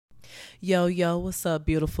Yo, yo, what's up,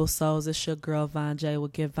 beautiful souls? It's your girl Vonjay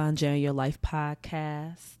with Get Vonjay on Your Life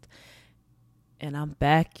podcast. And I'm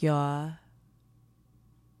back, y'all.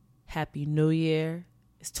 Happy New Year.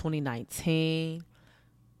 It's 2019.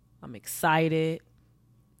 I'm excited.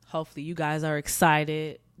 Hopefully you guys are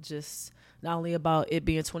excited. Just not only about it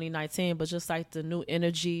being 2019, but just like the new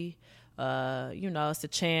energy. It's a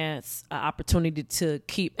chance, an opportunity to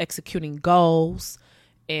keep executing goals.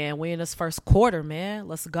 And we're in this first quarter, man.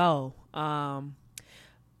 Let's go.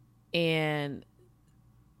 And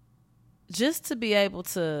just to be able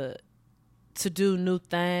to do new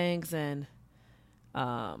things and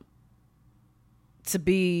to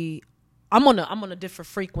be, I'm on a different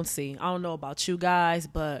frequency. I don't know about you guys,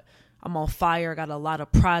 but I'm on fire. I got a lot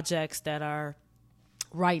of projects that are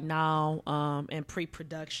right now in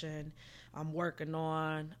pre-production. I'm working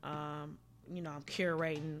on. I'm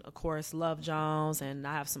curating, of course, Love Jones, and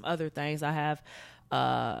I have some other things I have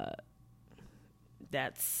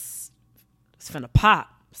it's finna pop.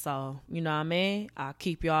 So, you know what I mean? I'll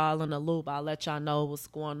keep y'all in the loop. I'll let y'all know what's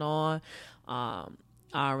going on. I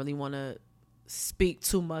don't really want to speak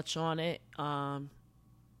too much on it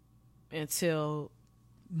until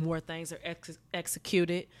more things are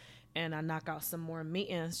executed and I knock out some more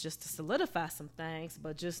meetings just to solidify some things.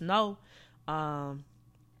 But just know,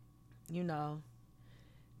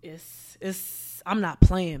 it's I'm not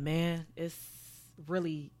playing, man. It's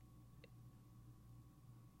really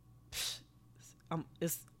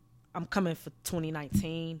I'm coming for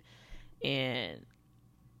 2019 and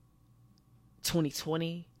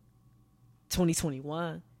 2020,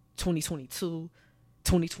 2021, 2022,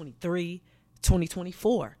 2023,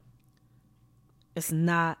 2024. It's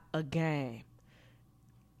not a game.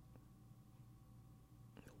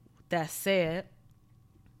 That said,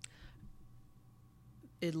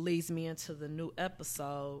 it leads me into the new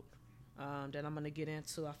episode that I'm going to get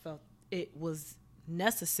into. I felt it was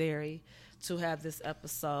necessary to have this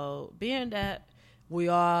episode, being that we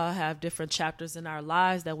all have different chapters in our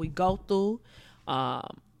lives that we go through.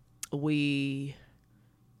 We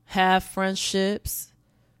have friendships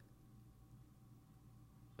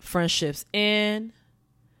end.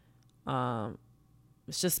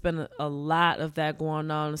 It's just been a lot of that going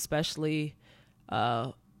on, especially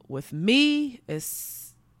with me,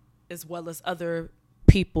 as well as other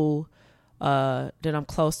people that I'm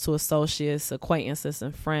close to, associates, acquaintances,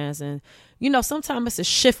 and friends. And, sometimes it's a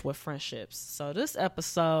shift with friendships. So this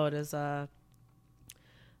episode is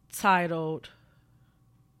titled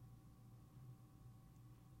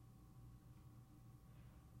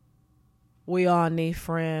We All Need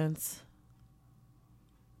Friends.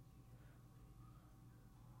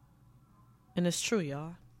 And it's true,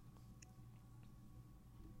 y'all.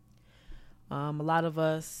 A lot of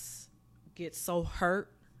us get so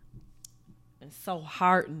hurt and so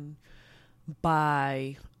heartened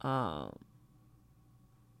by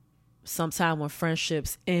sometime when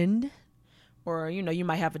friendships end, or you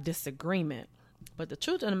might have a disagreement. But the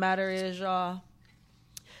truth of the matter is, y'all,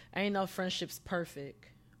 ain't no friendships perfect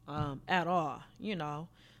at all.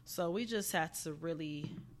 So we just have to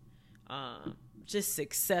really just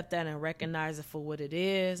accept that and recognize it for what it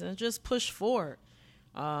is, and just push forward.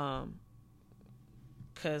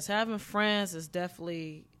 Because having friends is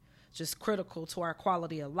definitely just critical to our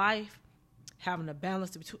quality of life. Having a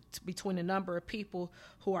balance between the number of people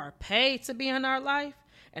who are paid to be in our life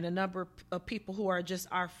and the number of people who are just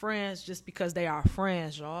our friends just because they are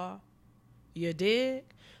friends, y'all. You dig?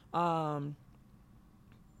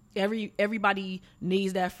 Everybody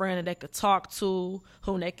needs that friend that they could talk to,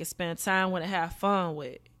 whom they can spend time with and have fun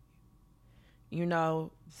with.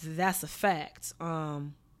 That's a fact. A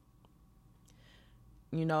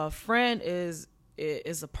friend is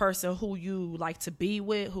a person who you like to be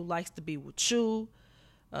with, who likes to be with you,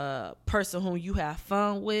 a person whom you have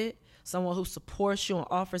fun with, someone who supports you and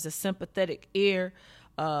offers a sympathetic ear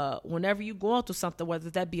whenever you're going through something,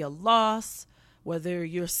 whether that be a loss, whether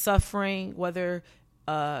you're suffering, whether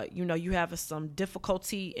you have some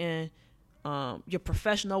difficulty in your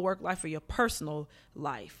professional work life or your personal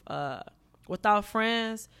life. Without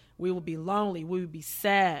friends, we will be lonely, we will be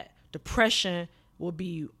sad, depression will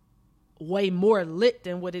be way more lit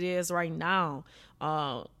than what it is right now.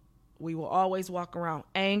 We will always walk around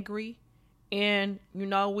angry, and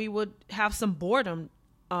we would have some boredom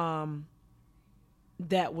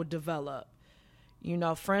that would develop.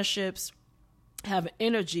 Friendships have an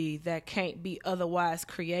energy that can't be otherwise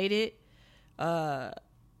created, and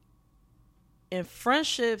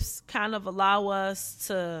friendships kind of allow us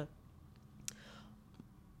to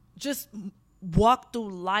just walk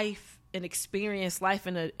through life and experience life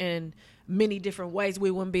in many different ways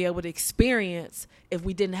we wouldn't be able to experience if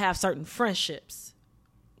we didn't have certain friendships.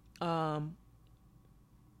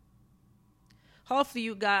 Hopefully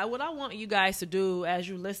you guys, what I want you guys to do as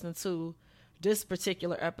you listen to this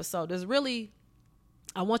particular episode is really,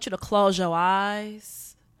 I want you to close your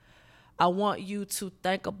eyes. I want you to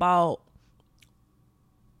think about,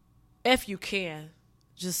 if you can,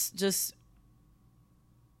 just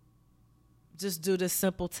do this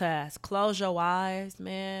simple task. Close your eyes,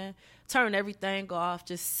 man. Turn everything off.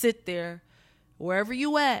 Just sit there wherever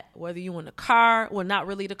you at, whether you in the car, well, not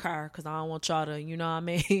really the car, because I don't want y'all to, you know what I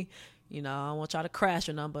mean? You know, I don't want y'all to crash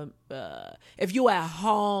or nothing, but if you at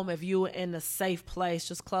home, if you in a safe place,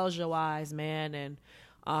 just close your eyes, man, and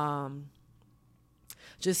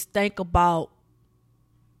just think about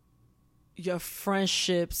your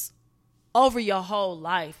friendships over your whole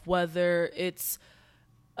life, whether it's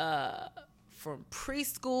from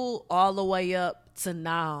preschool all the way up to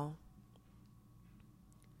now.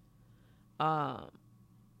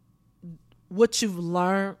 What you've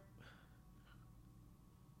learned,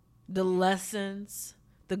 the lessons,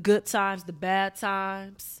 the good times, the bad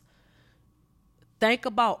times. Think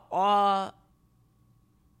about all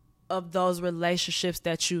of those relationships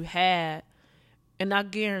that you had, and I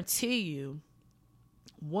guarantee you,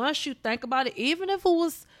 once you think about it, even if it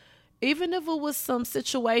was some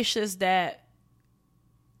situations that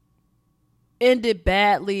ended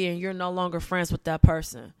badly and you're no longer friends with that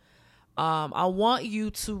person, I want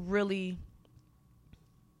you to really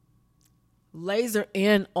laser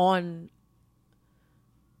in on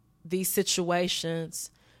these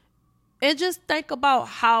situations and just think about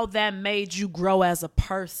how that made you grow as a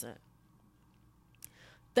person.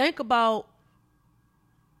 Think about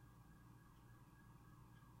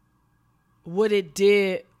what it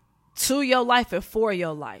did to your life and for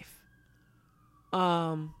your life.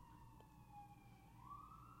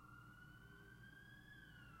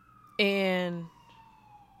 And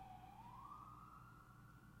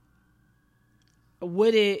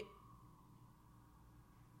what it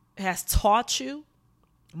has taught you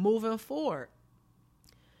moving forward.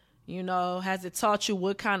 You know, has it taught you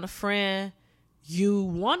what kind of friend you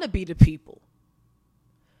want to be to people?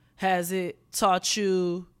 Has it taught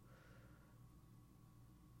you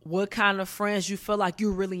what kind of friends you feel like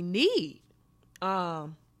you really need?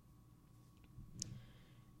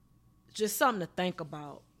 Just something to think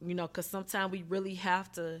about, you know, because sometimes we really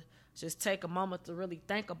have to just take a moment to really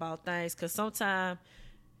think about things, because sometimes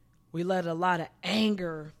we let a lot of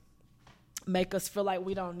anger make us feel like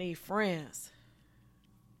we don't need friends.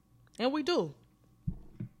 And we do.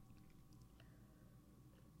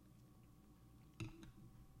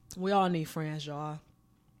 We all need friends, y'all.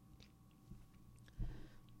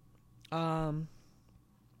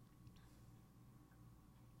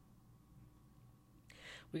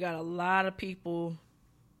 We got a lot of people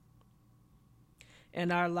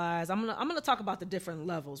in our lives. I'm gonna talk about the different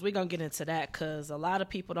levels. We're gonna get into that because a lot of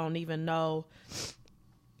people don't even know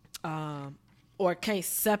or can't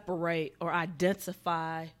separate or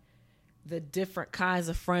identify the different kinds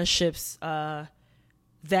of friendships that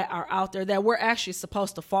are out there that we're actually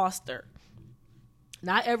supposed to foster.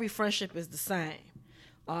 Not every friendship is the same.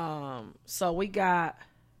 So we got,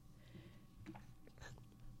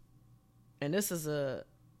 and this is the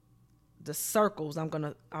circles I'm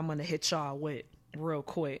gonna hit y'all with real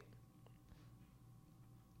quick.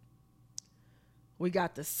 We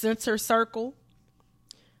got the center circle,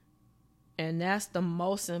 and that's the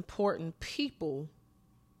most important people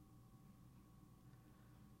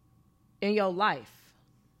in your life.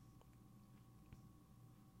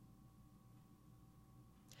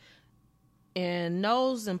 And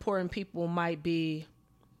those important people might be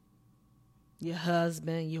your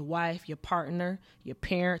husband, your wife, your partner, your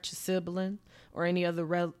parent, your sibling, or any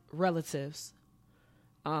other relatives.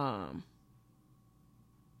 And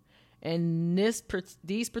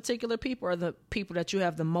these particular people are the people that you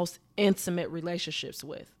have the most intimate relationships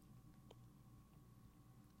with.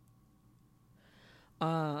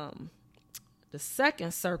 The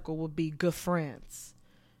second circle would be good friends.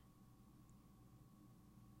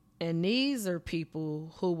 And these are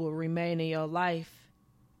people who will remain in your life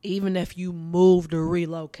even if you moved or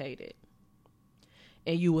relocated.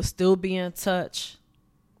 And you will still be in touch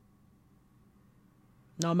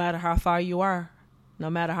no matter how far you are. No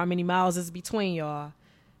matter how many miles is between y'all.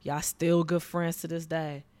 Y'all still good friends to this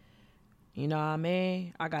day. You know what I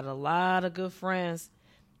mean? I got a lot of good friends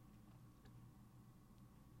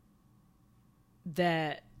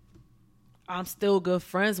that I'm still good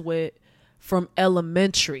friends with from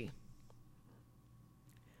elementary.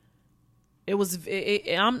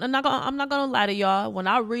 I'm not gonna lie to y'all. When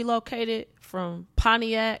I relocated from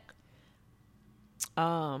Pontiac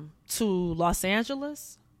to Los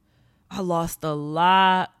Angeles, I lost a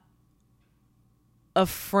lot of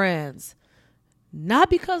friends. Not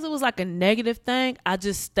because it was like a negative thing. I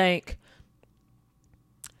just think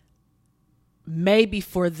maybe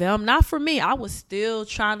for them, not for me. I was still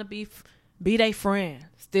trying to be their friend,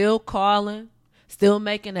 still calling, still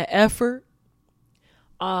making an effort.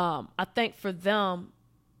 I think for them,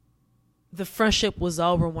 the friendship was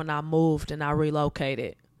over when I moved and I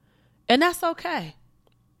relocated, and that's okay.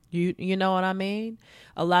 You know what I mean?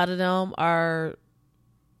 A lot of them are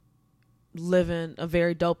living a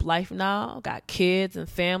very dope life now, got kids and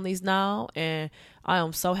families now, and I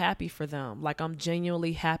am so happy for them. Like, I'm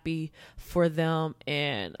genuinely happy for them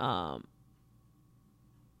and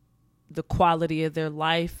the quality of their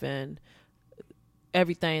life and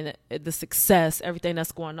everything, the success, everything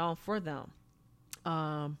that's going on for them.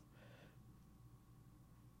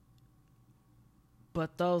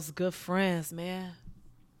 But those good friends, man,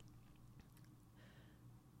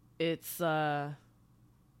 it's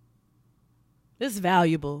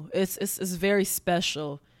valuable. It's very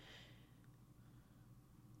special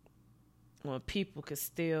when people could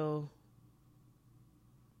still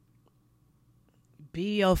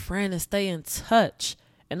be your friend and stay in touch.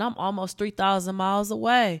 And I'm almost 3,000 miles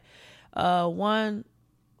away. One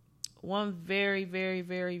very, very,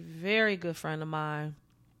 very, very good friend of mine.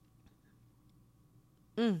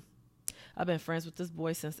 I've been friends with this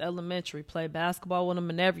boy since elementary. Played basketball with him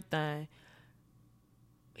and everything.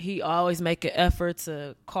 He always make an effort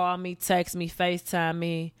to call me, text me, FaceTime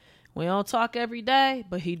me. We don't talk every day,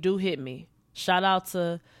 but he do hit me. Shout out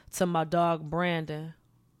to my dog Brandon.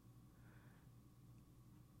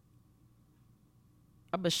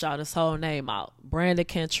 I been shout his whole name out. Brandon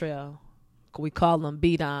Cantrell. We call him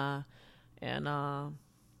B-Don. And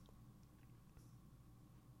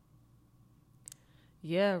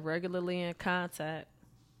yeah, regularly in contact.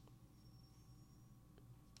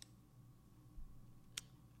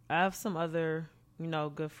 I have some other,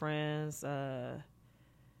 good friends.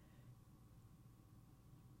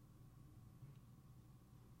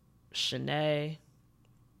 Shanae,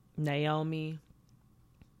 Naomi,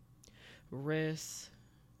 Riss.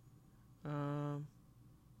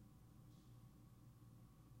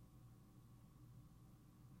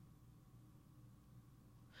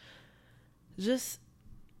 Just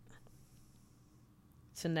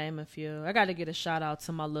to name a few. I got to get a shout out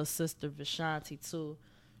to my little sister Vishanti too.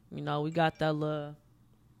 We got that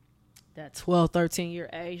 12, 13-year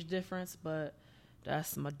age difference, but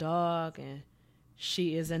that's my dog, and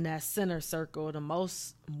she is in that center circle,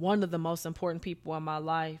 one of the most important people in my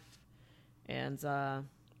life, and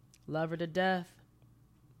love her to death.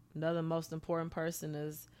 Another most important person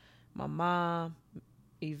is my mom,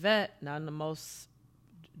 Yvette, not in the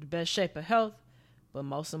best shape of health, but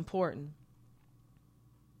most important.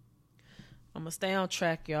 I'm gonna stay on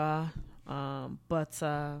track, y'all. But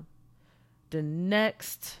the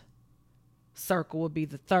next circle will be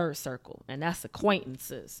the third circle, and that's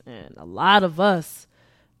acquaintances. And a lot of us,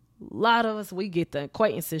 we get the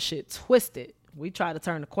acquaintances shit twisted. We try to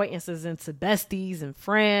turn acquaintances into besties and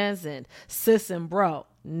friends and sis and bro.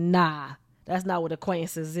 Nah, that's not what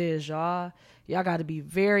acquaintances is, y'all. Y'all got to be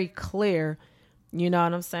very clear, you know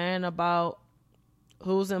what I'm saying, about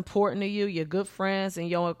who's important to you, your good friends and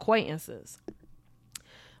your acquaintances.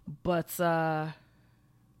 But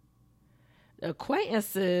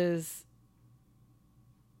acquaintances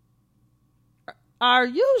are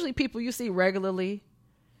usually people you see regularly.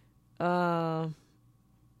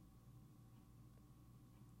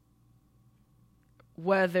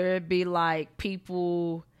 Whether it be like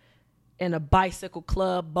people in a bicycle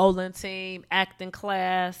club, bowling team, acting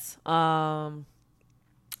class,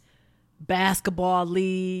 basketball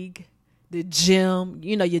league, the gym,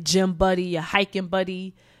 your gym buddy, your hiking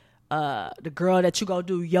buddy, the girl that you go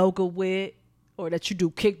do yoga with or that you do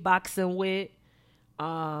kickboxing with.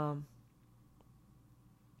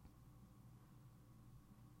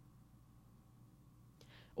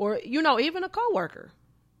 Or, even a coworker.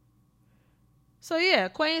 So yeah,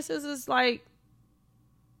 acquaintances is like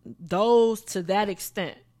those to that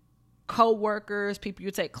extent. Co-workers, people you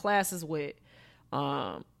take classes with,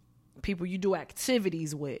 people you do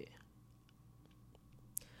activities with.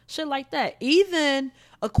 Shit like that. Even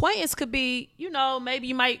acquaintance could be, maybe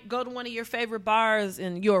you might go to one of your favorite bars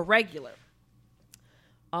and you're a regular.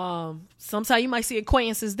 Sometimes you might see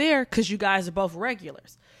acquaintances there because you guys are both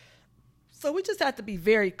regulars. So we just have to be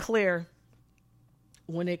very clear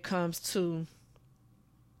when it comes to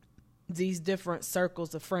these different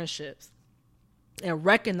circles of friendships and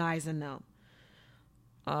recognizing them.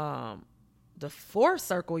 The fourth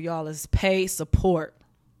circle, y'all, is paid support.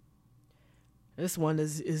 This one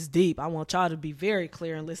is deep. I want y'all to be very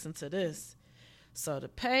clear and listen to this. So the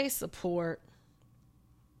paid support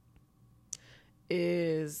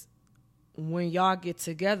is when y'all get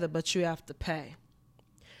together, but you have to pay.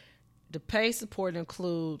 The paid support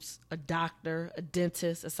includes a doctor, a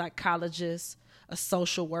dentist, a psychologist, a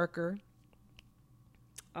social worker,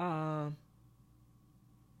 the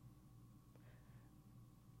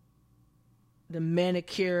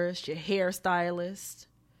manicurist, your hairstylist,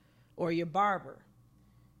 or your barber.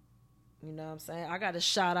 You know what I'm saying? I got to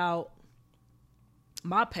shout out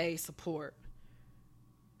my paid support.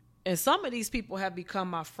 And some of these people have become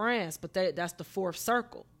my friends, but that's the fourth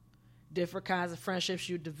circle. Different kinds of friendships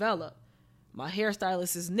you develop. My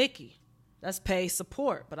hairstylist is Nikki. That's paid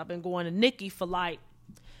support. But I've been going to Nikki for like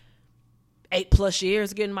 8+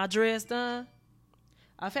 years getting my dreads done.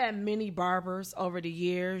 I've had many barbers over the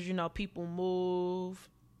years. You know, people move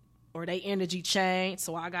or they energy change.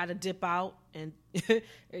 So I got to dip out and,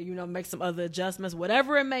 you know, make some other adjustments,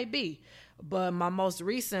 whatever it may be. But my most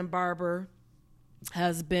recent barber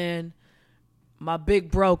has been my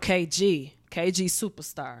big bro, KG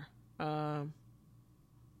Superstar.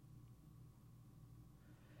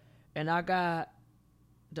 And I got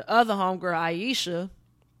the other homegirl, Aisha.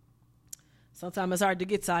 Sometimes it's hard to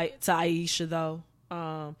get to Aisha though.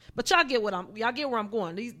 But y'all get where I'm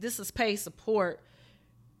going. This is paid support.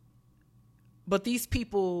 But these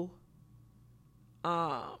people,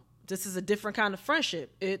 this is a different kind of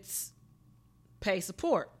friendship. It's paid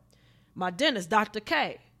support. My dentist, Dr.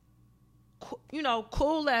 K, you know,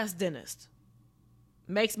 cool ass dentist.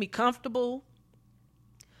 Makes me comfortable.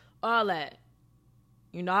 All that.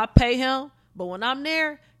 You know, I pay him, but when I'm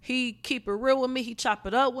there, he keep it real with me. He chop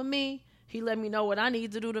it up with me. He let me know what I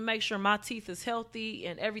need to do to make sure my teeth is healthy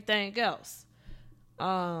and everything else.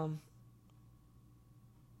 Who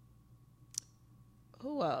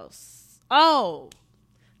else? Oh,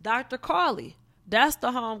 Dr. Carly. That's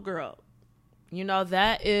the homegirl. You know,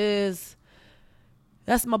 that's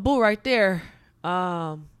my boo right there.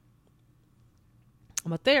 I'm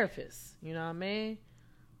a therapist. You know what I mean?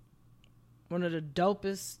 One of the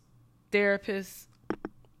dopest therapists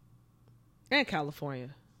in California.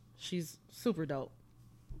 She's super dope.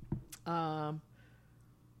 I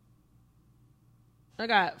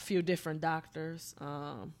got a few different doctors.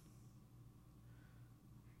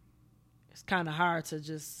 It's kind of hard to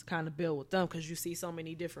just kind of build with them because you see so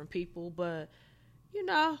many different people. But, you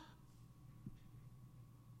know,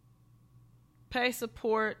 pay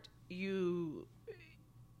support, you're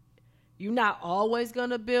not always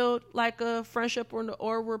going to build like a friendship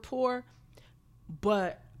or rapport,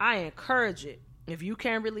 but I encourage it. If you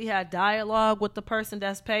can't really have dialogue with the person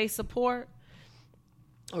that's paid support,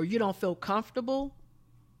 or you don't feel comfortable,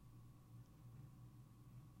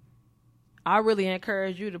 I really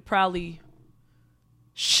encourage you to probably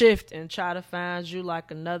shift and try to find you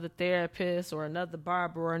like another therapist or another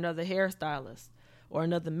barber or another hairstylist or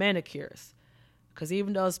another manicurist. Because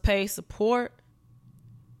even though it's paid support,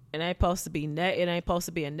 it ain't supposed to be it ain't supposed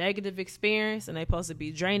to be a negative experience. It ain't supposed to be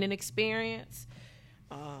a draining experience.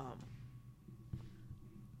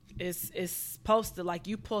 It's supposed to, like,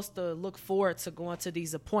 you supposed to look forward to going to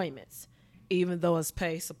these appointments, even though it's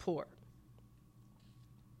paid support.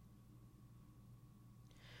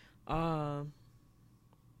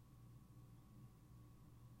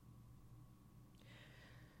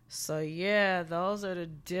 So yeah, those are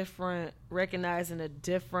recognizing the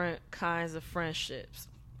different kinds of friendships.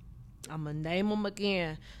 I'm going to name them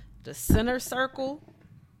again. The center circle,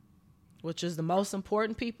 which is the most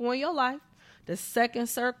important people in your life. The second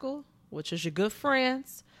circle, which is your good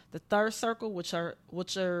friends. The third circle, which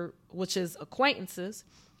is acquaintances.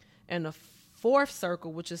 And the fourth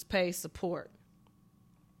circle, which is paid support.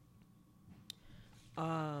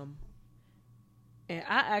 And I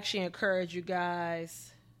actually encourage you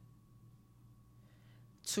guys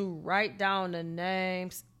to write down the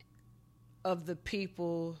names of the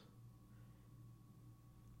people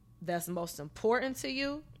that's most important to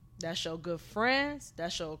you. That's your good friends,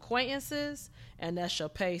 that's your acquaintances, and that's your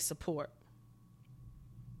paid support.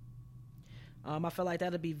 I feel like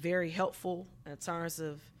that'll be very helpful in terms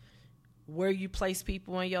of where you place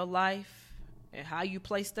people in your life and how you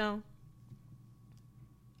place them.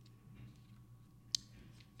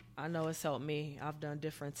 I know it's helped me. I've done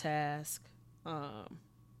different tasks.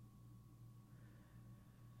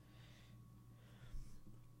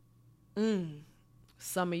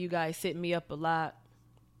 Some of you guys hit me up a lot.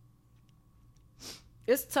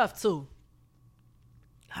 It's tough too.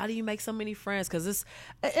 How do you make so many friends? Because it's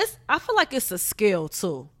I feel like it's a skill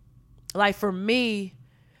too. Like for me,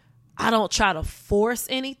 I don't try to force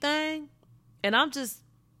anything. And I'm just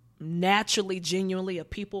naturally, genuinely a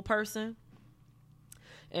people person.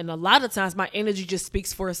 And a lot of times my energy just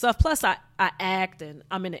speaks for itself. Plus, I act and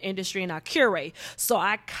I'm in the industry and I curate. So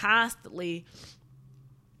I constantly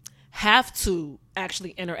have to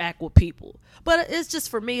actually interact with people. But it's just,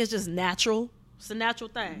 for me, it's just natural. It's a natural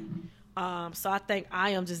thing. So I think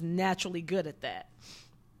I am just naturally good at that.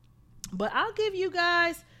 But I'll give you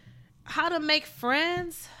guys how to make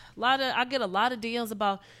friends. I get a lot of DMs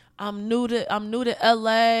about I'm new to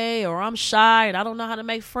LA, or I'm shy and I don't know how to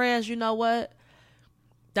make friends. You know what?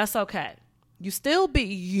 That's okay. You still be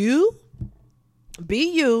you.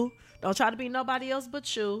 Be you. Don't try to be nobody else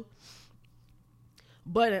but you.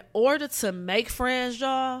 But in order to make friends,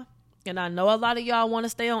 y'all, and I know a lot of y'all want to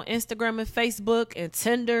stay on Instagram and Facebook and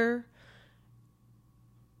Tinder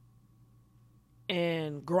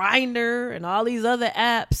and Grindr and all these other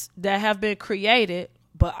apps that have been created,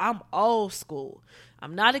 but I'm old school.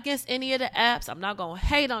 I'm not against any of the apps. I'm not going to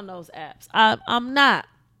hate on those apps. I'm not.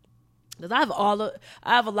 Because I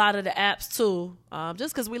have a lot of the apps too,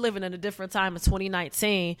 just because we're living in a different time in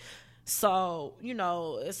 2019. So,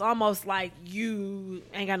 it's almost like you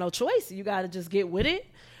ain't got no choice. You got to just get with it.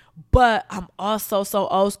 But I'm also so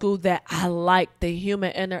old school that I like the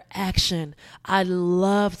human interaction. I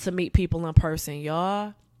love to meet people in person,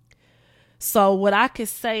 y'all. So what I could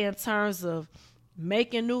say in terms of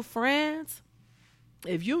making new friends,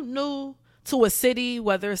 if you new to a city,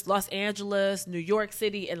 whether it's Los Angeles, New York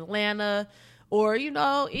City, Atlanta, or,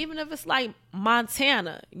 even if it's like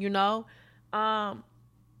Montana,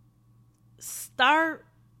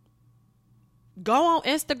 go on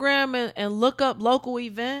Instagram and look up local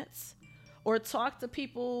events, or talk to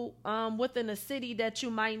people within a city that you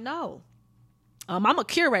might know. I'm a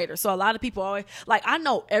curator, so a lot of people always, I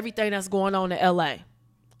know everything that's going on in LA,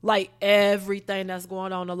 everything that's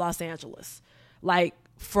going on in Los Angeles,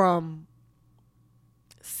 from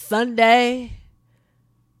Sunday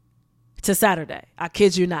to Saturday. I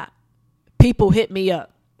kid you not. People hit me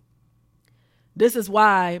up. This is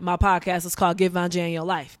why my podcast is called Get Von J in Your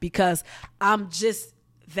Life, because I'm just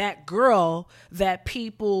that girl that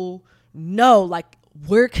people know,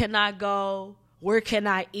 where can I go? Where can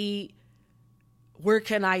I eat? Where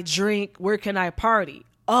can I drink? Where can I party?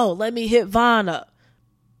 Oh, let me hit Von up.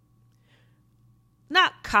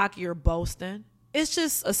 Not cocky or boasting. It's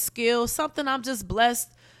just a skill, something I'm just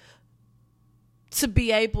blessed to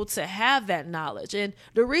be able to have that knowledge. And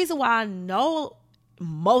the reason why I know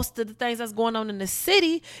most of the things that's going on in the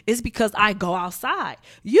city is because I go outside.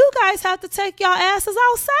 You guys have to take y'all asses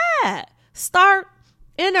outside. Start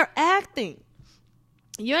interacting.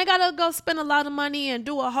 You ain't got to go spend a lot of money and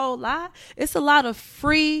do a whole lot. It's a lot of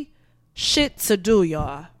free shit to do,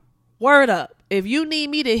 y'all. Word up. If you need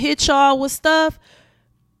me to hit y'all with stuff,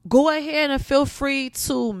 go ahead and feel free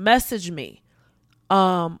to message me.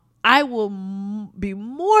 I will be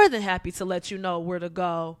more than happy to let you know where to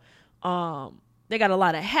go. They got a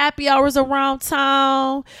lot of happy hours around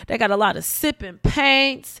town. They got a lot of sipping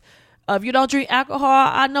paints. If you don't drink alcohol,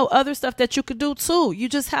 I know other stuff that you could do too. You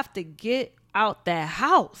just have to get out that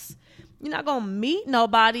house. You're not going to meet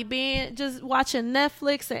nobody being just watching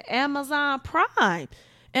Netflix and Amazon Prime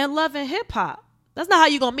and loving hip hop. That's not how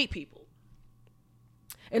you're going to meet people.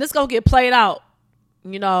 And it's going to get played out,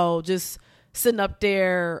 just sitting up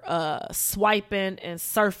there swiping and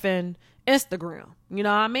surfing Instagram. You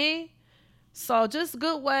know what I mean? So just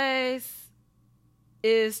good ways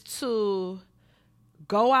is to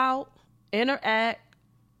go out, interact,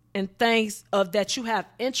 and things that you have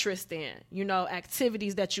interest in,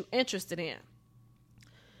 activities that you're interested in.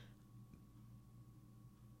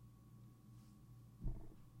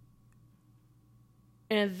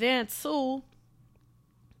 And then too,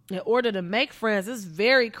 in order to make friends, it's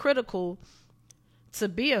very critical to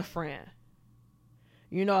be a friend.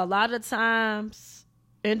 A lot of times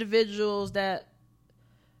individuals that,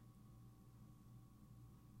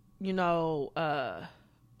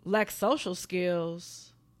 lack social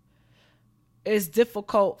skills, it's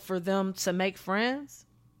difficult for them to make friends.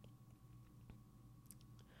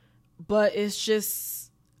 But it's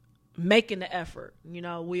just making the effort.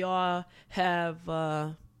 We all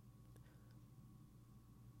have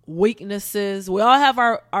weaknesses. We all have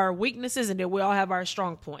our weaknesses, and then we all have our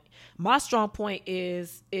strong point. My strong point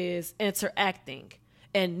is interacting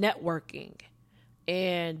and networking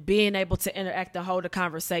and being able to interact and hold a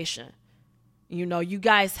conversation. You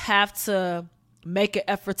guys have to make an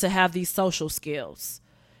effort to have these social skills.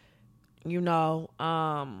 And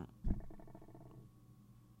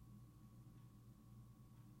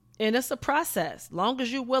it's a process. Long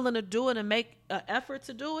as you're willing to do it and make an effort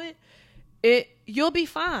to do it, you'll be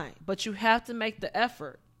fine, but you have to make the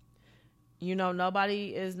effort. You know,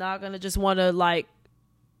 nobody is not going to just want to, like,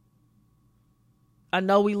 I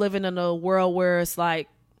know we living in a world where it's like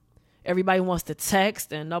everybody wants to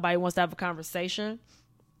text and nobody wants to have a conversation.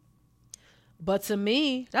 But to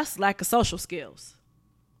me, that's lack of social skills.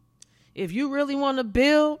 If you really want to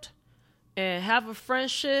build and have a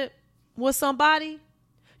friendship with somebody,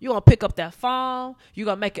 you're going to pick up that phone. You're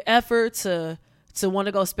going to make an effort to want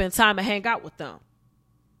to go spend time and hang out with them.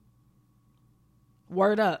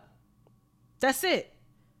 Word up. That's it.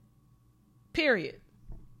 Period.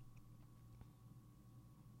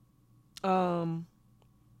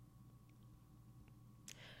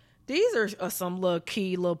 These are some little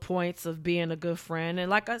key little points of being a good friend. And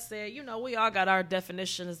like I said, you know, we all got our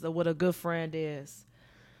definitions of what a good friend is.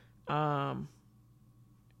 And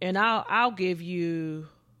I'll give you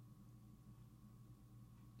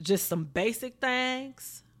just some basic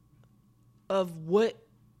things of what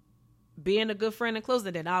being a good friend includes,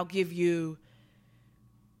 and then I'll give you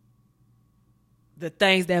the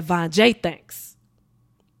things that Von J thinks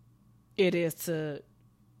it is to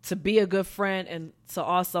be a good friend and to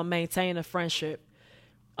also maintain a friendship,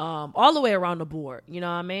 all the way around the board. You know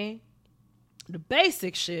what I mean? The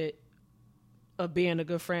basic shit of being a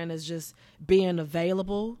good friend is just being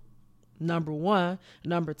available. Number one.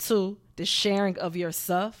 Number two, the sharing of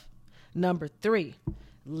yourself. Number three,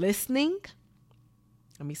 listening.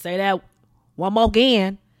 Let me say that one more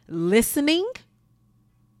again. Listening.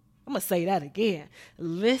 I'm going to say that again.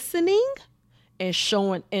 Listening and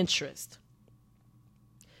showing interest.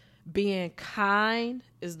 Being kind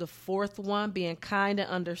is the fourth one. Being kind and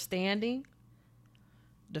understanding.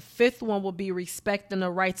 The fifth one will be respecting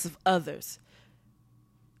the rights of others.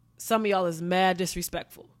 Some of y'all is mad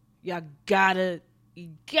disrespectful. Y'all gotta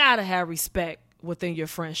have respect within your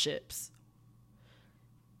friendships.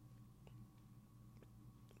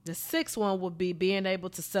 The sixth one would be being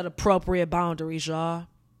able to set appropriate boundaries, y'all.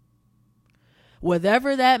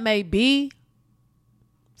 Whatever that may be,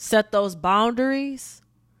 set those boundaries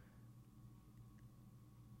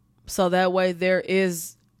so that way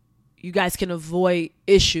you guys can avoid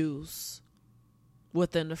issues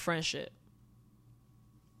within the friendship.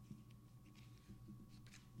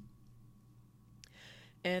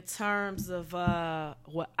 In terms of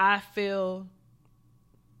what I feel,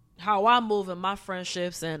 how I move in my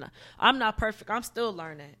friendships, and I'm not perfect. I'm still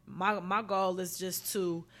learning. My goal is just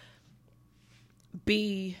to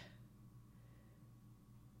be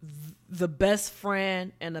the best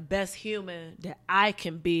friend and the best human that I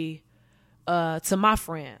can be to my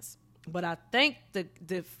friends. But I think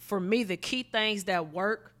for me, the key things that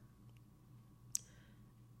work,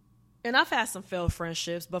 and I've had some failed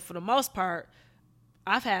friendships, but for the most part,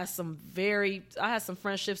 I had some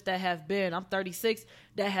friendships that have been, I'm 36,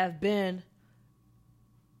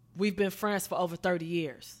 we've been friends for over 30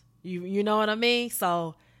 years. You know what I mean?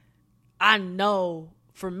 So I know,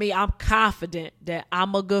 for me, I'm confident that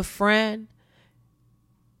I'm a good friend.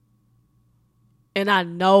 And I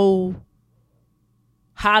know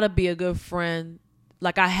how to be a good friend.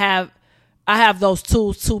 Like I have those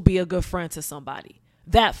tools to be a good friend to somebody.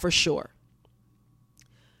 That for sure.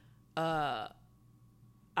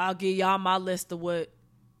 I'll give y'all my list of what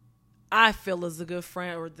I feel is a good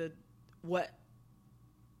friend, or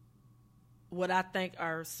what I think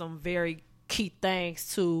are some very key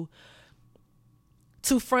things to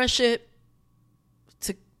friendship,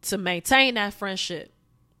 to maintain that friendship,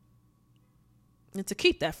 and to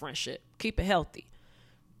keep that friendship, keep it healthy.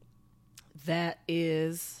 That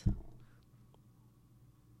is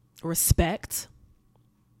respect,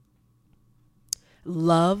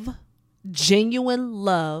 love, genuine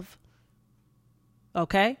love,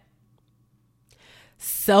 okay?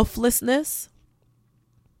 Selflessness,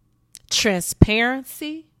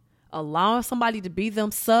 transparency, allowing somebody to be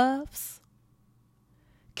themselves,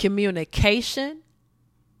 communication,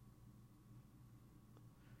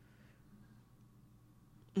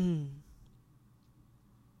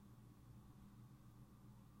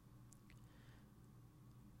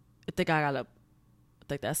 I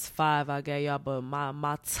think that's 5 I gave y'all, but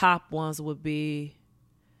my top ones would be,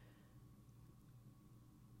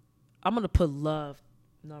 I'm going to put love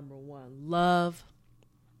number 1. Love,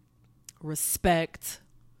 respect,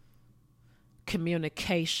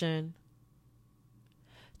 communication,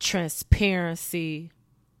 transparency,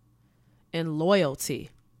 and loyalty.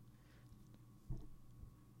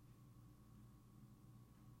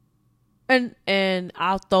 And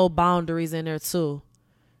I'll throw boundaries in there too.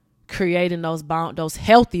 Creating those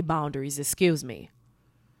healthy boundaries, excuse me.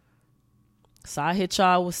 So I hit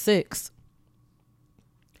y'all with 6.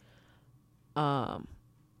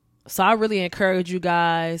 So I really encourage you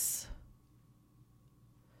guys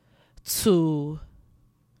to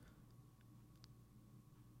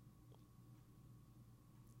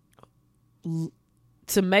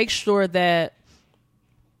make sure that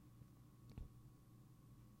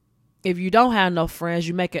if you don't have no friends,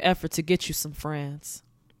 you make an effort to get you some friends.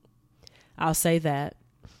 I'll say that.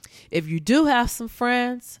 If you do have some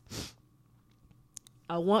friends,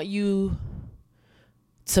 I want you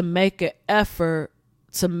to make an effort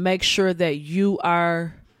to make sure that you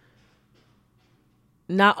are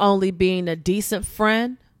not only being a decent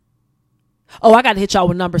friend. Oh, I got to hit y'all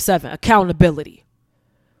with number 7, accountability.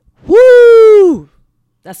 Woo!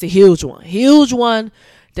 That's a huge one. Huge one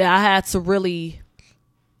that I had to really,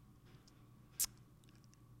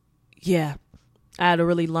 I had to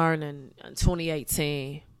really learn in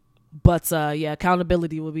 2018. But yeah,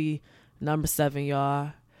 accountability will be number 7,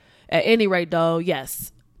 y'all. At any rate, though,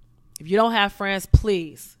 yes, if you don't have friends,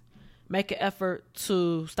 please make an effort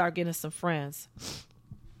to start getting some friends.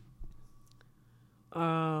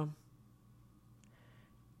 And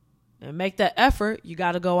make that effort, you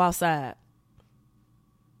got to go outside.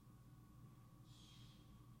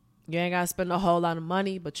 You ain't got to spend a whole lot of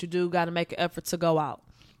money, but you do got to make an effort to go out.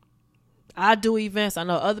 I do events. I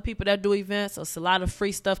know other people that do events. So it's a lot of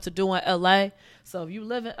free stuff to do in LA. So if you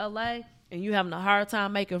live in LA and you having a hard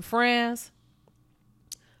time making friends,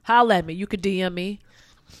 holla at me. You could DM me.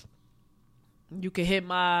 You can hit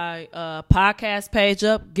my podcast page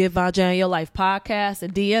up, Get Vonjay in Your Life podcast,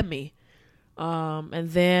 and DM me. And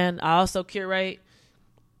then I also curate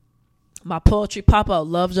my poetry pop-up,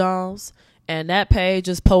 Love Jones, and that page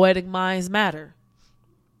is Poetic Minds Matter.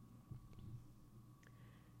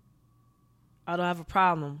 I don't have a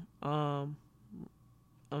problem. I'm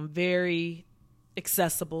very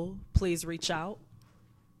accessible. Please reach out.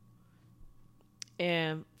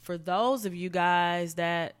 And for those of you guys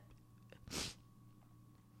that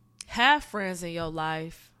have friends in your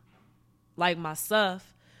life, like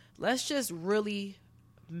myself, let's just really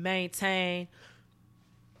maintain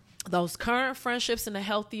those current friendships in a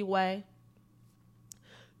healthy way.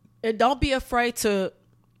 And don't be afraid to,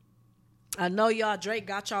 I know y'all, Drake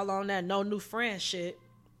got y'all on that no new friend shit.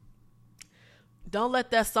 Don't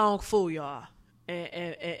let that song fool y'all.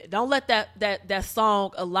 And don't let that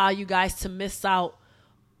song allow you guys to miss out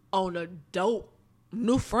on a dope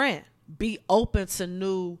new friend. Be open to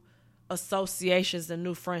new associations and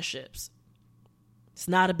new friendships. It's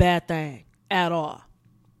not a bad thing at all.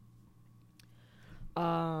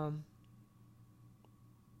 And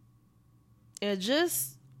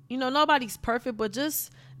just, nobody's perfect, but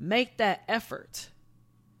just make that effort.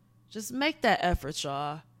 Just make that effort,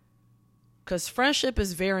 y'all. Because friendship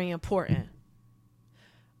is very important.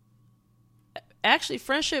 Actually,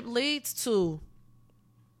 friendship leads to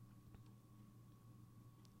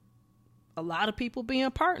a lot of people being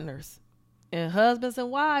partners and husbands and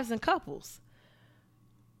wives and couples.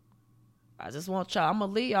 I just want y'all, I'm going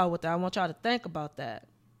to leave y'all with that. I want y'all to think about that.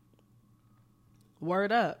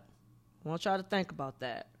 Word up. I want y'all to think about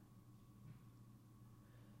that.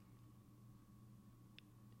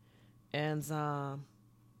 And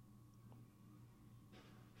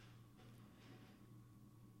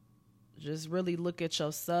just really look at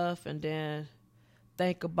yourself and then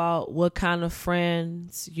think about what kind of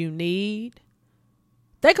friends you need.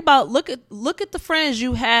 Think about, look at the friends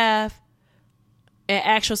you have and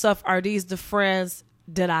ask yourself, are these the friends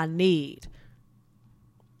that I need?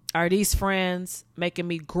 Are these friends making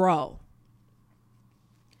me grow?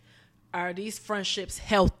 Are these friendships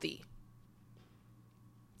healthy?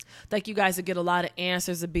 I think you guys will get a lot of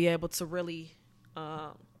answers to be able to really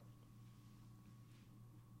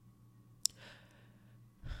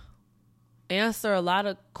answer a lot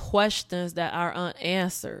of questions that are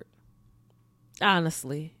unanswered.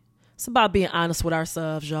 Honestly, it's about being honest with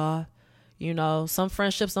ourselves, y'all. Some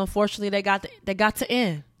friendships, unfortunately, they got to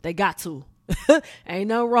end. They got to. Ain't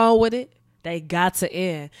nothing wrong with it. They got to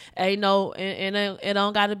end. Ain't no, and it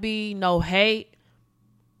don't got to be no hate.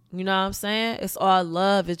 You know what I'm saying? It's all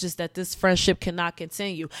love. It's just that this friendship cannot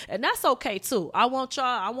continue. And that's okay too. I want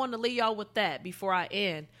to leave y'all with that before I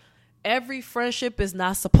end. Every friendship is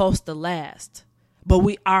not supposed to last, but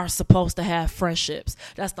we are supposed to have friendships.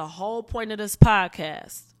 That's the whole point of this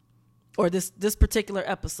podcast or this particular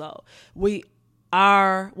episode. We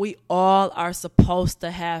all are supposed to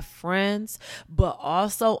have friends, but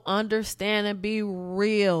also understand and be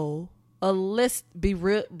realistic.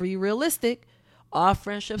 All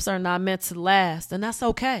friendships are not meant to last, and that's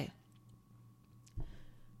okay.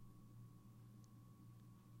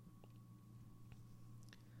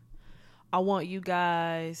 I want you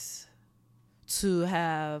guys to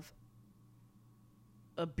have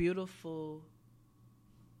a beautiful,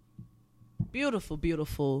 beautiful,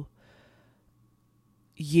 beautiful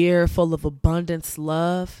year full of abundance,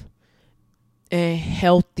 love, and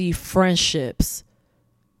healthy friendships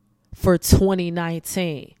for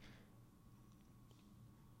 2019.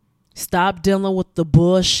 Stop dealing with the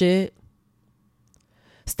bullshit.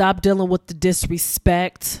 Stop dealing with the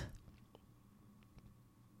disrespect.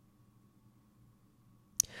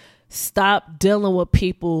 Stop dealing with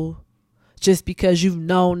people just because you've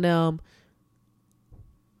known them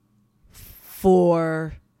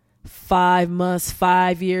for 5 months,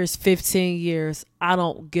 5 years, 15 years. I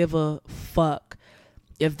don't give a fuck.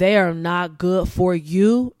 If they are not good for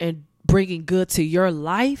you and bringing good to your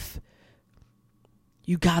life,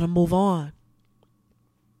 you got to move on.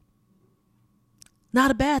 Not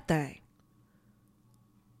a bad thing.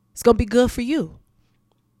 It's going to be good for you.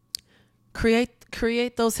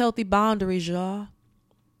 Create those healthy boundaries, y'all.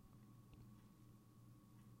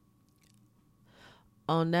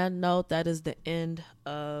 On that note, that is the end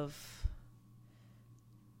of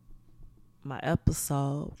my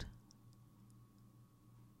episode.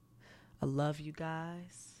 I love you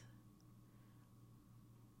guys.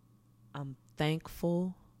 I'm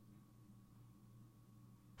thankful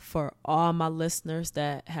for all my listeners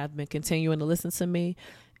that have been continuing to listen to me.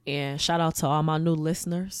 And shout out to all my new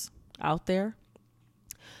listeners out there.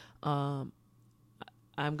 I'm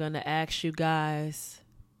going to ask you guys,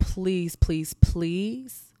 please, please,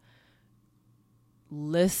 please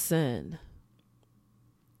listen,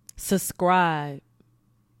 subscribe,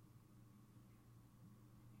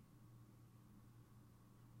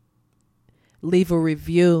 leave a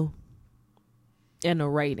review and a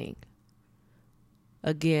rating.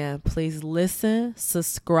 Again, please listen,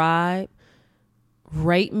 subscribe,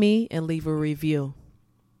 rate me, and leave a review.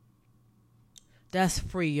 That's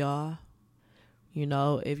free, y'all. You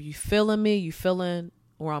know, if you feeling me, you feeling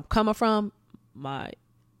where I'm coming from, my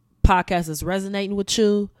podcast is resonating with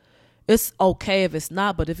you. It's okay if it's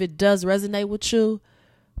not, but if it does resonate with you,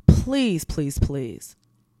 please, please, please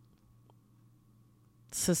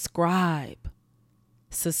subscribe.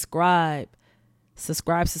 Subscribe.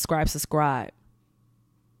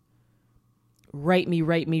 Rate me,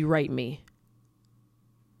 rate me, rate me.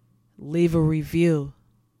 Leave a review.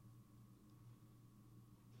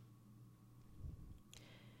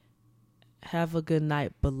 Have a good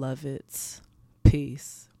night, beloveds.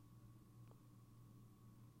 Peace.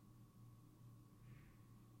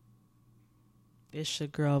 It's your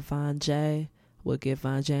girl, Von J, with Get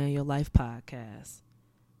Von J in Your Life podcast.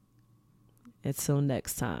 Until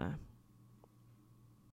next time.